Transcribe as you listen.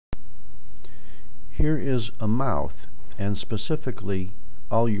Here is a mouth, and specifically,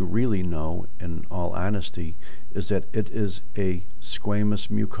 all you really know, in all honesty, is that it is a squamous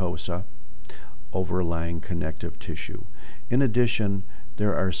mucosa overlying connective tissue. In addition,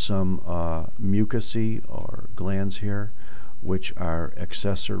 there are some mucosae or glands here, which are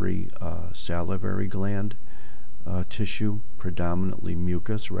accessory salivary gland tissue, predominantly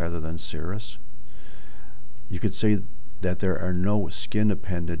mucus rather than serous. You could say that there are no skin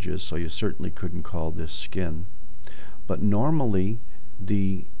appendages, so you certainly couldn't call this skin. But normally,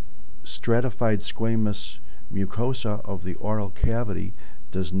 the stratified squamous mucosa of the oral cavity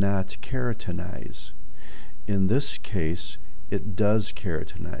does not keratinize. In this case, it does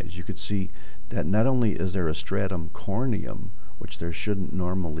keratinize. You could see that not only is there a stratum corneum, which there shouldn't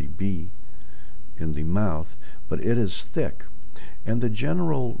normally be in the mouth, but it is thick. And the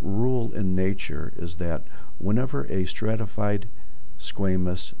general rule in nature is that whenever a stratified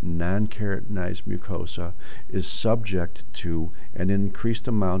squamous non-keratinized mucosa is subject to an increased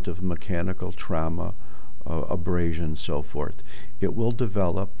amount of mechanical trauma, abrasion, so forth, it will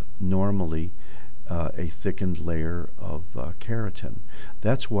develop normally a thickened layer of keratin.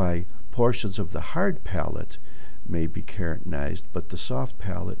 That's why portions of the hard palate may be keratinized, but the soft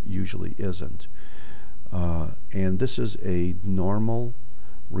palate usually isn't. And this is a normal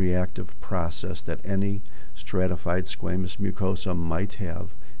reactive process that any stratified squamous mucosa might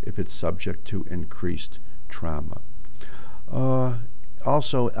have if it's subject to increased trauma.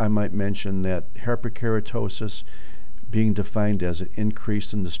 Also, I might mention that hyperkeratosis, being defined as an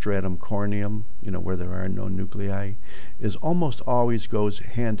increase in the stratum corneum, where there are no nuclei, is almost always goes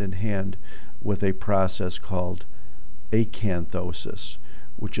hand in hand with a process called acanthosis,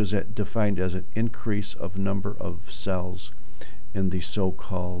 which is defined as an increase of number of cells in the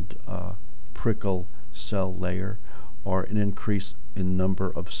so-called prickle cell layer, or an increase in number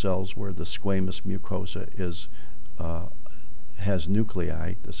of cells where the squamous mucosa has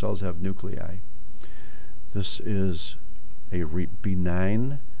nuclei. The cells have nuclei. This is a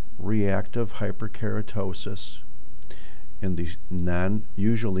benign reactive hyperkeratosis in the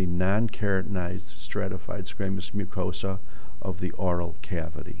usually non-keratinized stratified squamous mucosa of the oral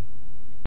cavity.